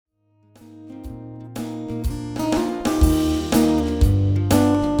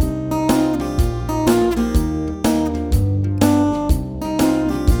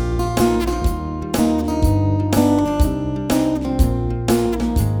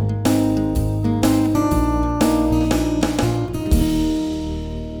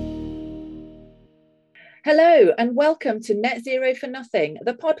Hello and welcome to Net Zero for Nothing,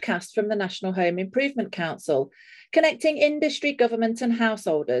 the podcast from the National Home Improvement Council, connecting industry, government and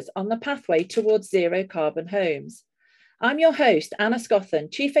householders on the pathway towards zero carbon homes. I'm your host, Anna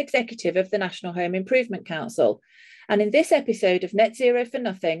Scothan, Chief Executive of the National Home Improvement Council. And in this episode of Net Zero for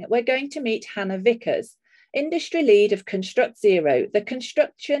Nothing, we're going to meet Hannah Vickers, Industry Lead of Construct Zero, the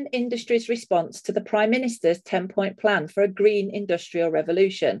construction industry's response to the Prime Minister's 10-point plan for a green industrial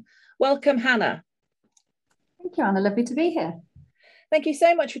revolution. Welcome, Hannah. Thank you, Anna. Lovely to be here. Thank you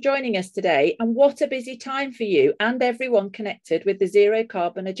so much for joining us today. And what a busy time for you and everyone connected with the zero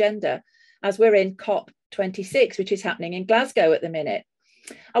carbon agenda, as we're in COP26, which is happening in Glasgow at the minute.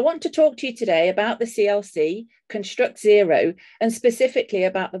 I want to talk to you today about the CLC, Construct Zero, and specifically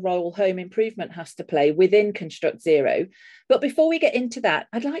about the role home improvement has to play within Construct Zero. But before we get into that,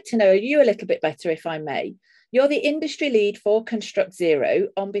 I'd like to know you a little bit better, if I may. You're the industry lead for Construct Zero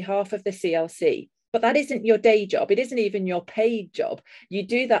on behalf of the CLC. But that isn't your day job. It isn't even your paid job. You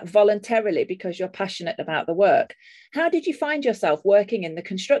do that voluntarily because you're passionate about the work. How did you find yourself working in the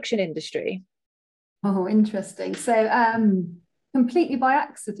construction industry? Oh, interesting. So completely by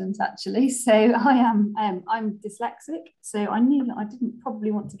accident, actually. So I'm dyslexic. So I knew that I didn't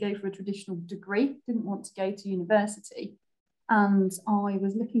probably want to go for a traditional degree, didn't want to go to university. And I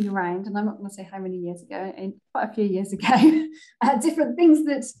was looking around, and I'm not going to say how many years ago, quite a few years ago, at different things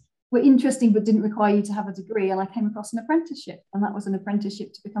that were interesting but didn't require you to have a degree, and I came across an apprenticeship, and that was an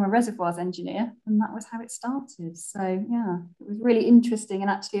apprenticeship to become a reservoirs engineer, and that was how it started. So yeah, it was really interesting and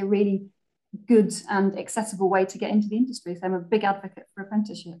actually a really good and accessible way to get into the industry. So I'm a big advocate for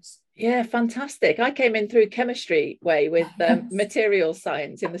apprenticeships. Yeah, fantastic. I came in through chemistry way with material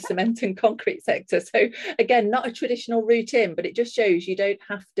science in the cement and concrete sector. So again, not a traditional route in, but it just shows you don't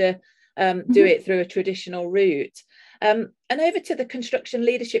have to do it through a traditional route. And over to the Construction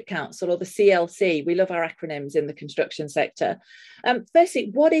Leadership Council, or the CLC. We love our acronyms in the construction sector.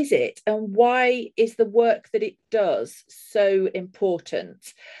 Firstly, what is it and why is the work that it does so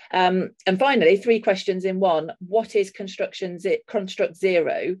important? And finally, three questions in one. What is Construct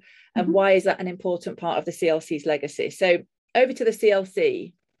Zero and why is that an important part of the CLC's legacy? So over to the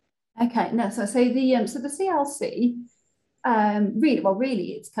CLC. Okay, no, so the CLC,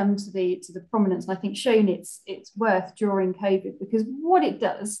 really it's come to the prominence, and I think shown its worth during COVID, because what it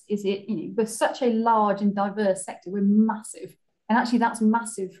does is we're such a large and diverse sector. We're massive, and actually that's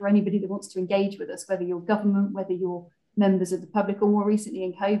massive for anybody that wants to engage with us, whether you're government, whether you're members of the public, or more recently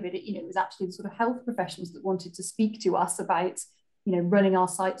in COVID, it was actually the sort of health professionals that wanted to speak to us about running our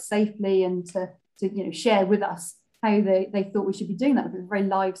sites safely and to share with us how they thought we should be doing that, because it was a very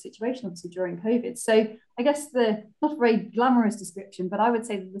live situation, obviously, during COVID. So I guess not a very glamorous description, but I would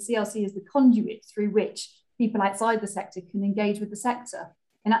say that the CLC is the conduit through which people outside the sector can engage with the sector.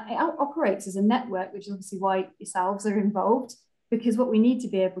 And it operates as a network, which is obviously why yourselves are involved, because what we need to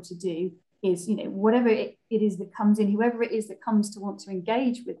be able to do is, whatever it is that comes in, whoever it is that comes to want to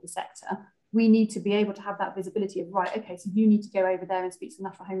engage with the sector, we need to be able to have that visibility of, right, okay, so you need to go over there and speak to the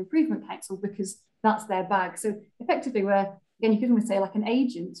National Home Improvement Council because that's their bag. So effectively we're, again, you could almost say like an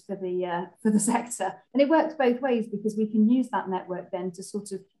agent for the sector. And it works both ways, because we can use that network then to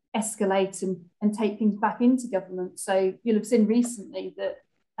sort of escalate and take things back into government. So you'll have seen recently that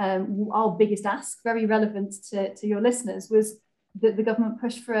our biggest ask, very relevant to your listeners, was that the government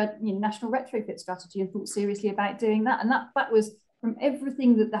pushed for a national retrofit strategy and thought seriously about doing that. And that was from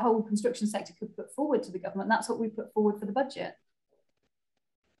everything that the whole construction sector could put forward to the government. That's what we put forward for the budget.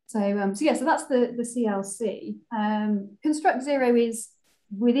 So that's the CLC. Construct Zero is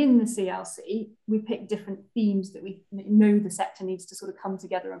within the CLC. We pick different themes that we know the sector needs to sort of come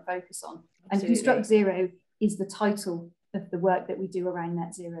together and focus on. Absolutely. And Construct Zero is the title of the work that we do around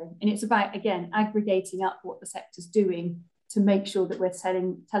net zero. And it's about, again, aggregating up what the sector's doing to make sure that we're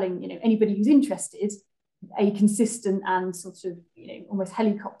telling anybody who's interested a consistent and sort of almost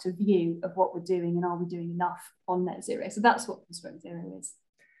helicopter view of what we're doing, and are we doing enough on net zero. So that's what Construct Zero is.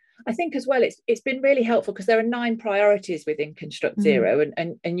 I think as well it's been really helpful because there are 9 priorities within Construct Zero,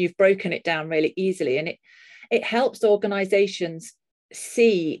 and you've broken it down really easily, and it helps organisations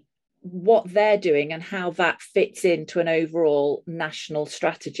see what they're doing and how that fits into an overall national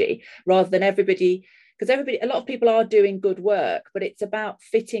strategy, rather than everybody, because a lot of people are doing good work, but it's about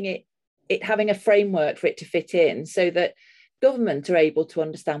fitting it having a framework for it to fit in, so that government are able to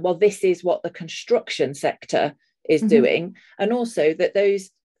understand, well, this is what the construction sector is doing, and also that those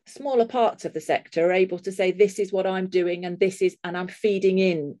smaller parts of the sector are able to say, this is what I'm doing, and I'm feeding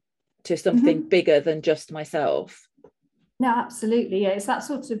in to something bigger than just myself. No, absolutely. Yeah, it's that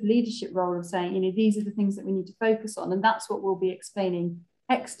sort of leadership role of saying, these are the things that we need to focus on, and that's what we'll be explaining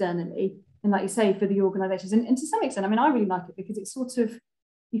externally. and like you say, for the organisations, and to some extent, I mean, I really like it because it's sort of,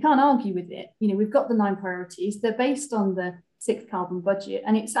 you can't argue with it. You know, we've got the 9 priorities, they're based on the 6th carbon budget,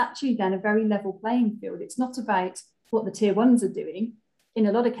 and it's actually then a very level playing field. It's not about what the tier ones are doing. In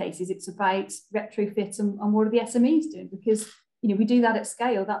a lot of cases, it's about retrofit and what are the SMEs doing, because, you know, we do that at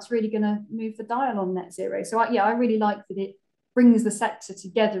scale, that's really going to move the dial on net zero. So I really like that it brings the sector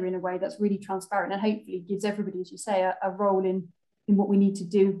together in a way that's really transparent, and hopefully gives everybody, as you say, a role in what we need to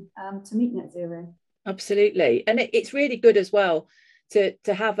do to meet net zero. Absolutely. And it's really good as well to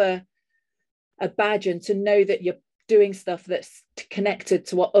have a badge and to know that you're doing stuff that's connected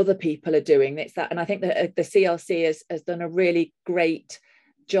to what other people are doing. It's that, and I think that the CLC has done a really great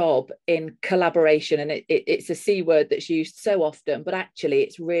job in collaboration, and it's a C word that's used so often, but actually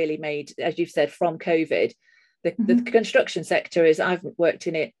it's really made, as you've said, from COVID, the construction sector is, I've worked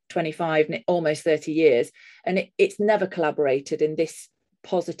in it 25, almost 30 years, and it's never collaborated in this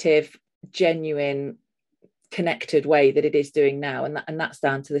positive, genuine, connected way that it is doing now, and that's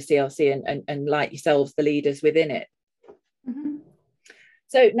down to the CLC and like yourselves, the leaders within it.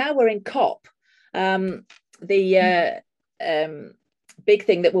 So now we're in COP, the big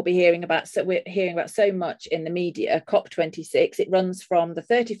thing that we'll be hearing about. So we're hearing about so much in the media. COP26. It runs from the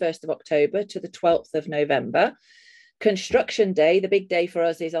 31st of October to the 12th of November. Construction Day, the big day for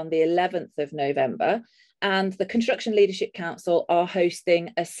us, is on the 11th of November. And the Construction Leadership Council are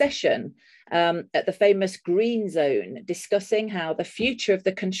hosting a session at the famous Green Zone, discussing how the future of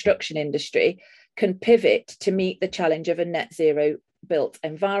the construction industry can pivot to meet the challenge of a net zero built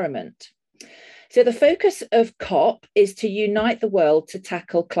environment. So the focus of COP is to unite the world to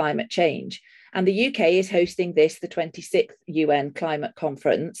tackle climate change. And the UK is hosting this, the 26th UN Climate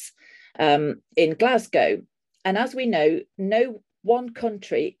Conference in Glasgow. And as we know, no one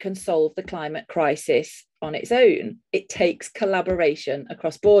country can solve the climate crisis on its own. It takes collaboration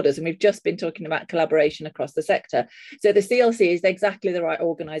across borders. And we've just been talking about collaboration across the sector. So the CLC is exactly the right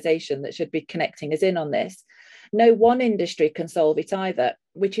organisation that should be connecting us in on this. No one industry can solve it either,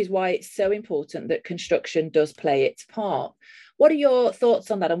 which is why it's so important that construction does play its part. What are your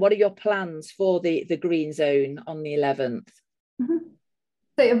thoughts on that? And what are your plans for the Green Zone on the 11th?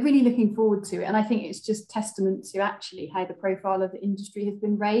 So I'm really looking forward to it. And I think it's just testament to actually how the profile of the industry has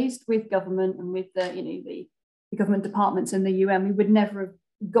been raised with government and with the government departments and the UN. We would never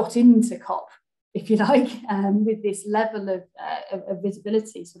have got into COP, if you like, with this level of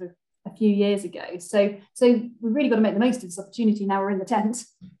visibility sort of a few years ago. So we've really got to make the most of this opportunity now we're in the tent.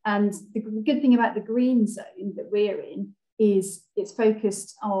 And the good thing about the Green Zone that we're in is it's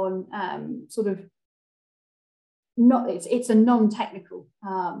focused on sort of it's a non-technical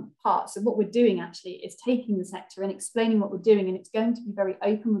part. So what we're doing actually is taking the sector and explaining what we're doing, and it's going to be very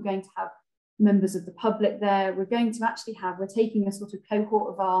open. We're going to have members of the public there. We're taking a sort of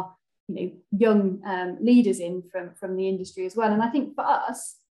cohort of our young leaders in from the industry as well. And I think for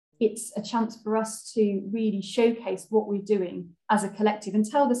us, it's a chance for us to really showcase what we're doing as a collective and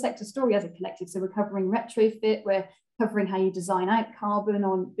tell the sector story as a collective. So we're covering retrofit, we're covering how you design out carbon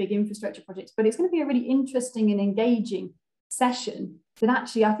on big infrastructure projects, but it's going to be a really interesting and engaging session that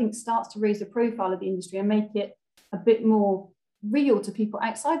actually I think starts to raise the profile of the industry and make it a bit more real to people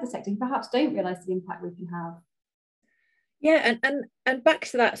outside the sector who perhaps don't realise the impact we can have. Yeah, and back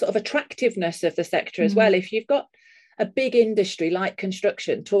to that sort of attractiveness of the sector as well. If you've got a big industry like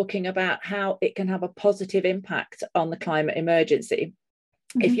construction talking about how it can have a positive impact on the climate emergency,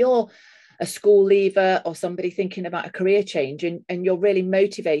 if you're a school leaver or somebody thinking about a career change and you're really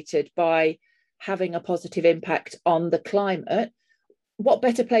motivated by having a positive impact on the climate, what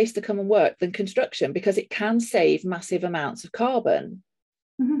better place to come and work than construction, because it can save massive amounts of carbon.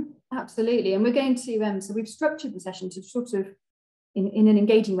 Absolutely. And we're going to so we've structured the session to sort of in an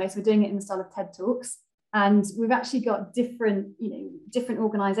engaging way. So we're doing it in the style of TED Talks, and we've actually got different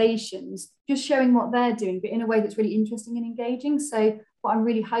organizations just showing what they're doing, but in a way that's really interesting and engaging. So what I'm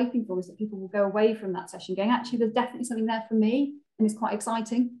really hoping for is that people will go away from that session going, actually, there's definitely something there for me, and it's quite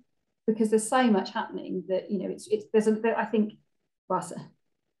exciting because there's so much happening that I think, well,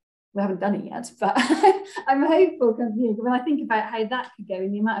 we haven't done it yet, but I'm hopeful when I think about how that could go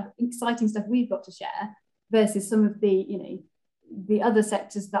and the amount of exciting stuff we've got to share versus some of the other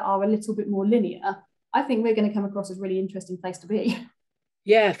sectors that are a little bit more linear. I think we're going to come across as a really interesting place to be.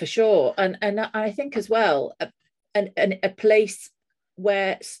 Yeah, for sure. And I think as well, a place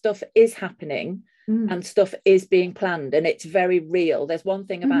where stuff is happening and stuff is being planned and it's very real. There's one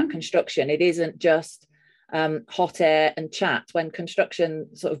thing about construction, it isn't just hot air and chat. When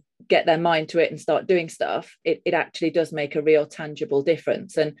construction sort of get their mind to it and start doing stuff, it actually does make a real tangible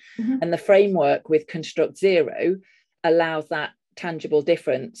difference. And the framework with Construct Zero allows that tangible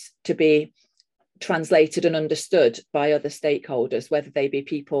difference to be translated and understood by other stakeholders, whether they be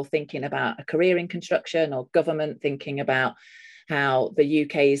people thinking about a career in construction or government thinking about how the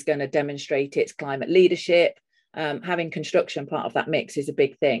UK is going to demonstrate its climate leadership. Having construction part of that mix is a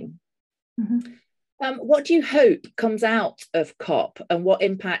big thing. What do you hope comes out of COP, and what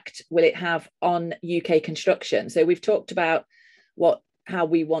impact will it have on UK construction? So we've talked about how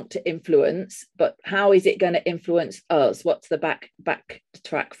we want to influence, but how is it going to influence us? What's the back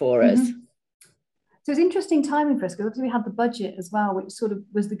track for us? So it's interesting timing for us, because obviously we had the budget as well, which sort of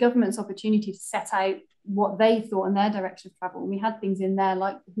was the government's opportunity to set out what they thought and their direction of travel. And we had things in there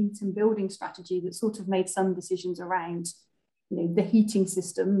like the heat and building strategy that sort of made some decisions around, the heating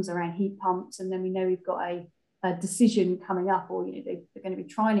systems, around heat pumps. And then we know we've got a decision coming up, or, they're going to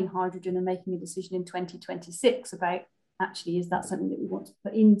be trialling hydrogen and making a decision in 2026 about actually, is that something that we want to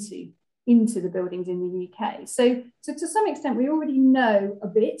put into the buildings in the UK? So to some extent, we already know a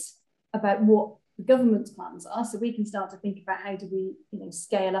bit about what the government's plans are, so we can start to think about how do we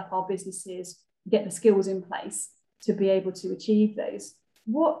scale up our businesses, get the skills in place to be able to achieve those.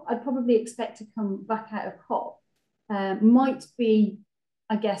 What I'd probably expect to come back out of COP might be,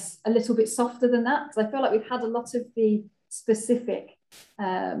 I guess, a little bit softer than that, because I feel like we've had a lot of the specific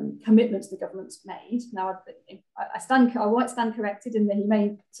commitments the government's made. Now, I might stand corrected in that he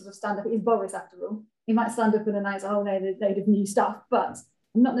may sort of stand up. He's Boris, after all. He might stand up and announce a whole load of new stuff, but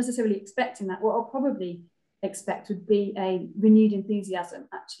I'm not necessarily expecting that. What I'll probably expect would be a renewed enthusiasm,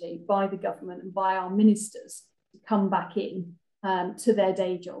 actually, by the government and by our ministers to come back in to their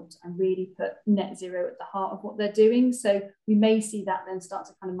day jobs and really put net zero at the heart of what they're doing. So we may see that then start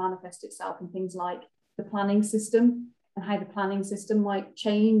to kind of manifest itself in things like the planning system and how the planning system might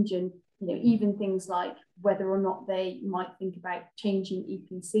change, and even things like whether or not they might think about changing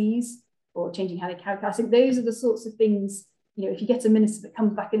EPCs or changing how they calculate. I think those are the sorts of things, if you get a minister that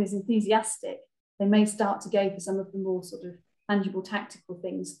comes back and is enthusiastic, they may start to go for some of the more sort of tangible tactical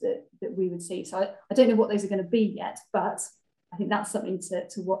things that we would see. So I don't know what those are going to be yet, but I think that's something to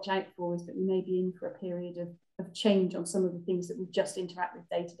watch out for, is that we may be in for a period of change on some of the things that we just interact with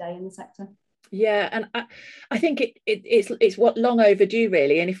day to day in the sector. Yeah, and I think it's what long overdue,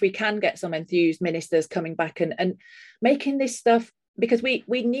 really. And if we can get some enthused ministers coming back and making this stuff, because we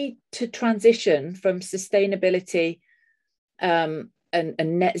need to transition from sustainability and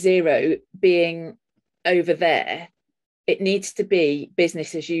net zero being over there. It needs to be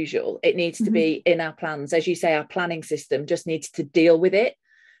business as usual. It needs to be in our plans. As you say, our planning system just needs to deal with it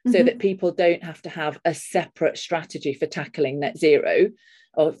so that people don't have to have a separate strategy for tackling net zero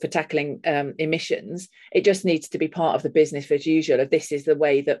or for tackling emissions. It just needs to be part of the business as usual of this is the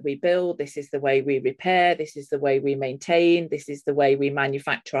way that we build, this is the way we repair, this is the way we maintain, this is the way we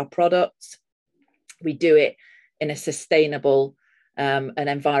manufacture our products. We do it in a sustainable and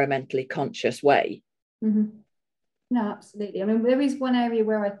environmentally conscious way. No, absolutely. I mean, there is one area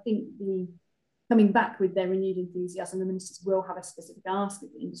where I think coming back with their renewed enthusiasm, the ministers will have a specific ask of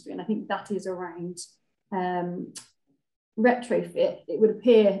the industry, and I think that is around retrofit. It would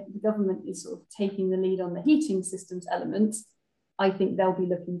appear the government is sort of taking the lead on the heating systems element. I think they'll be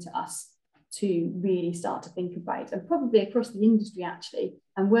looking to us to really start to think about, and probably across the industry actually,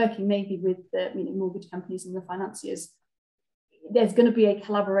 and working maybe with the mortgage companies and the financiers. There's going to be a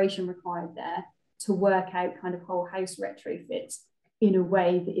collaboration required there to work out kind of whole house retrofits in a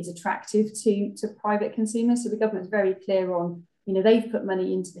way that is attractive to private consumers. So the government's very clear on, they've put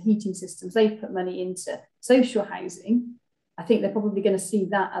money into the heating systems, they've put money into social housing. I think they're probably going to see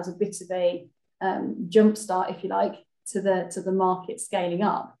that as a bit of a jumpstart, if you like, to the market scaling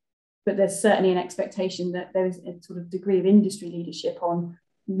up. But there's certainly an expectation that there is a sort of degree of industry leadership on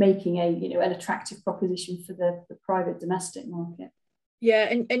making an attractive proposition for the private domestic market.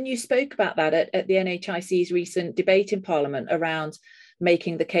 Yeah, and you spoke about that at the NHIC's recent debate in Parliament around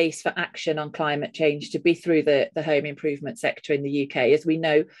making the case for action on climate change to be through the home improvement sector in the UK. As we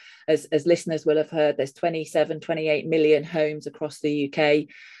know, as listeners will have heard, there's 28 million homes across the UK,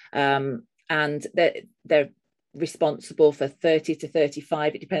 and they're responsible for 30 to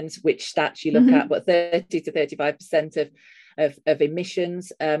 35, it depends which stats you look at, but 30 to 35% of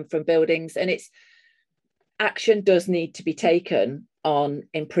emissions from buildings. And action does need to be taken on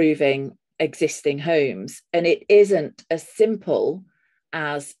improving existing homes. And it isn't as simple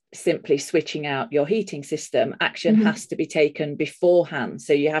as simply switching out your heating system. Action has to be taken beforehand.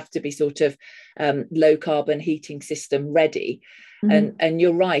 So you have to be sort of low carbon heating system ready. And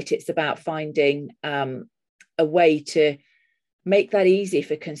you're right, it's about finding a way to make that easy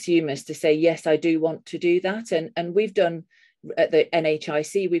for consumers to say, yes, I do want to do that. And we've done, at the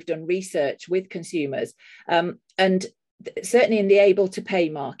NHIC, we've done research with consumers. And certainly in the able to pay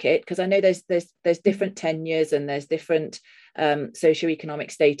market, because I know there's different tenures and there's different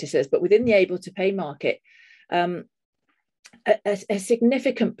socioeconomic statuses, but within the able to pay market, a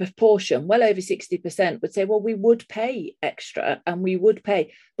significant proportion, well over 60%, would say, well, we would pay extra and we would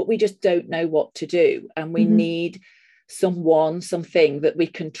pay, but we just don't know what to do. And we need something that we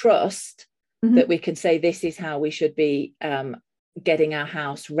can trust, that we can say, this is how we should be getting our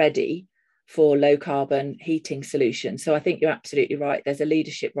house ready for low carbon heating solutions. So I think you're absolutely right. There's a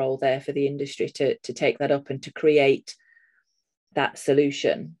leadership role there for the industry to take that up and to create that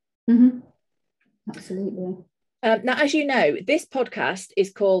solution. Absolutely. Now, as you know, this podcast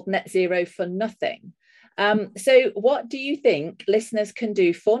is called Net Zero for Nothing. So what do you think listeners can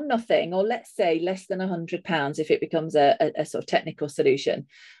do for nothing, or let's say less than £100 if it becomes a sort of technical solution,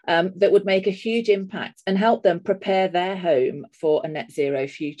 that would make a huge impact and help them prepare their home for a net zero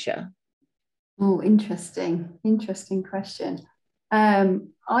future? Oh, interesting question.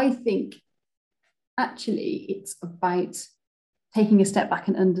 I think actually it's about taking a step back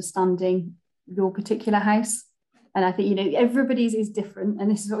and understanding your particular house. And I think, everybody's is different.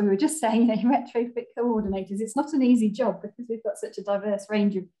 And this is what we were just saying, retrofit coordinators, it's not an easy job because we've got such a diverse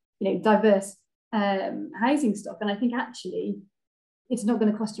range of, diverse housing stock. And I think actually it's not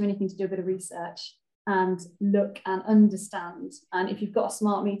going to cost you anything to do a bit of research and look and understand. And if you've got a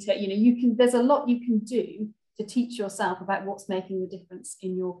smart meter, there's a lot you can do to teach yourself about what's making the difference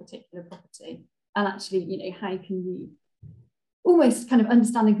in your particular property. And actually, how can you almost kind of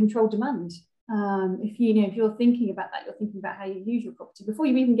understand and control demand? If you're thinking about that, you're thinking about how you use your property before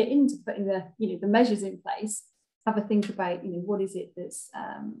you even get into putting the measures in place. Have a think about what is it that's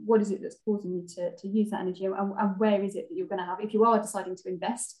causing you to use that energy, and where is it that you're going to have, if you are deciding to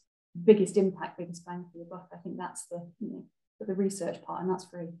invest, biggest impact, biggest bang for your buck. I think that's the research part, and that's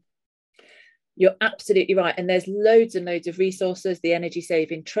free. You're absolutely right. And there's loads and loads of resources. The Energy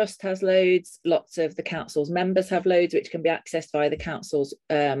Saving Trust has loads. Lots of the council's members have loads, which can be accessed via the council's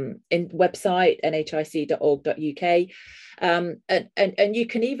website, nhic.org.uk. And you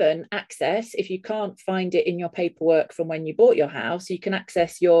can even access, if you can't find it in your paperwork from when you bought your house, you can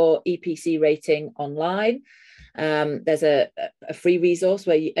access your EPC rating online. There's a free resource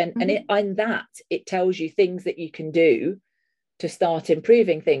where you, and in that, it tells you things that you can do to start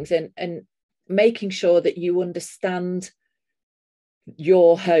improving things, and making sure that you understand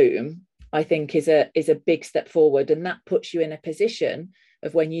your home, I think is a big step forward. And that puts you in a position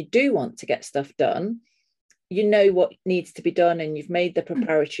of, when you do want to get stuff done, you know what needs to be done, and you've made the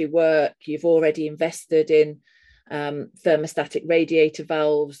preparatory work. You've already invested in thermostatic radiator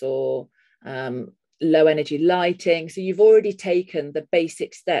valves or low energy lighting. So you've already taken the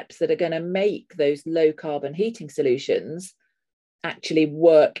basic steps that are going to make those low carbon heating solutions actually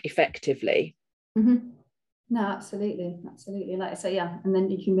work effectively. No, absolutely. Like I say, yeah. And then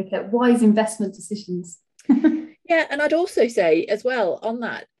you can look at wise investment decisions. Yeah, and I'd also say as well on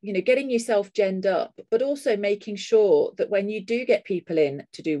that, getting yourself genned up, but also making sure that when you do get people in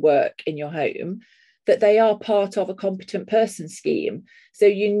to do work in your home, that they are part of a competent person scheme. So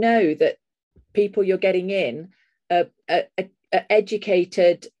that people you're getting in are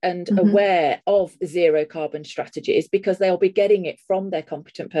educated and aware of zero carbon strategies, because they'll be getting it from their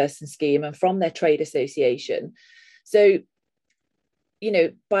competent person scheme and from their trade association. So,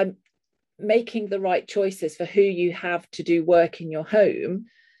 by making the right choices for who you have to do work in your home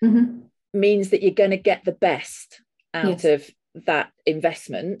means that you're going to get the best out of that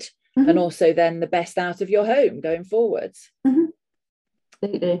investment, and also then the best out of your home going forwards.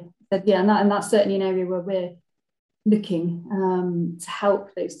 Absolutely. Yeah, and that's certainly an area where we're looking to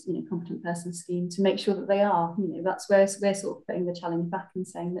help those competent person scheme to make sure that they are, that's where we're sort of putting the challenge back and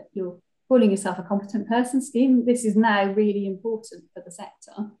saying that you're calling yourself a competent person scheme. This is now really important for the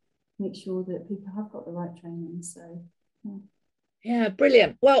sector. Make sure that people have got the right training. So yeah,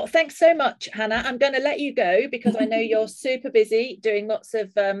 brilliant. Well, thanks so much, Hannah. I'm going to let you go because I know you're super busy doing lots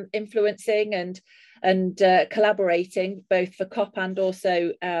of influencing and collaborating, both for COP and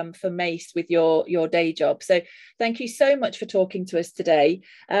also for MACE with your day job. So thank you so much for talking to us today.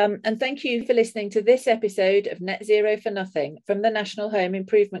 And thank you for listening to this episode of Net Zero for Nothing from the National Home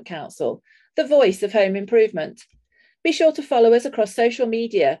Improvement Council, the voice of home improvement. Be sure to follow us across social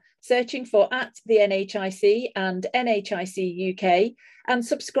media, searching for @the NHIC and NHIC UK, and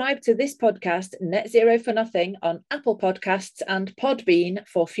subscribe to this podcast, Net Zero for Nothing, on Apple Podcasts and Podbean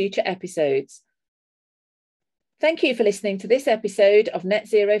for future episodes. Thank you for listening to this episode of Net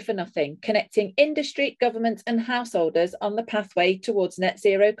Zero for Nothing, connecting industry, government and householders on the pathway towards net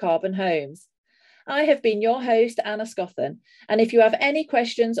zero carbon homes. I have been your host, Anna Scothan, and if you have any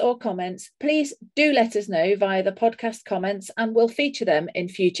questions or comments, please do let us know via the podcast comments and we'll feature them in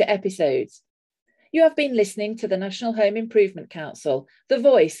future episodes. You have been listening to the National Home Improvement Council, the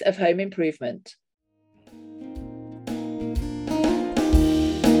voice of home improvement.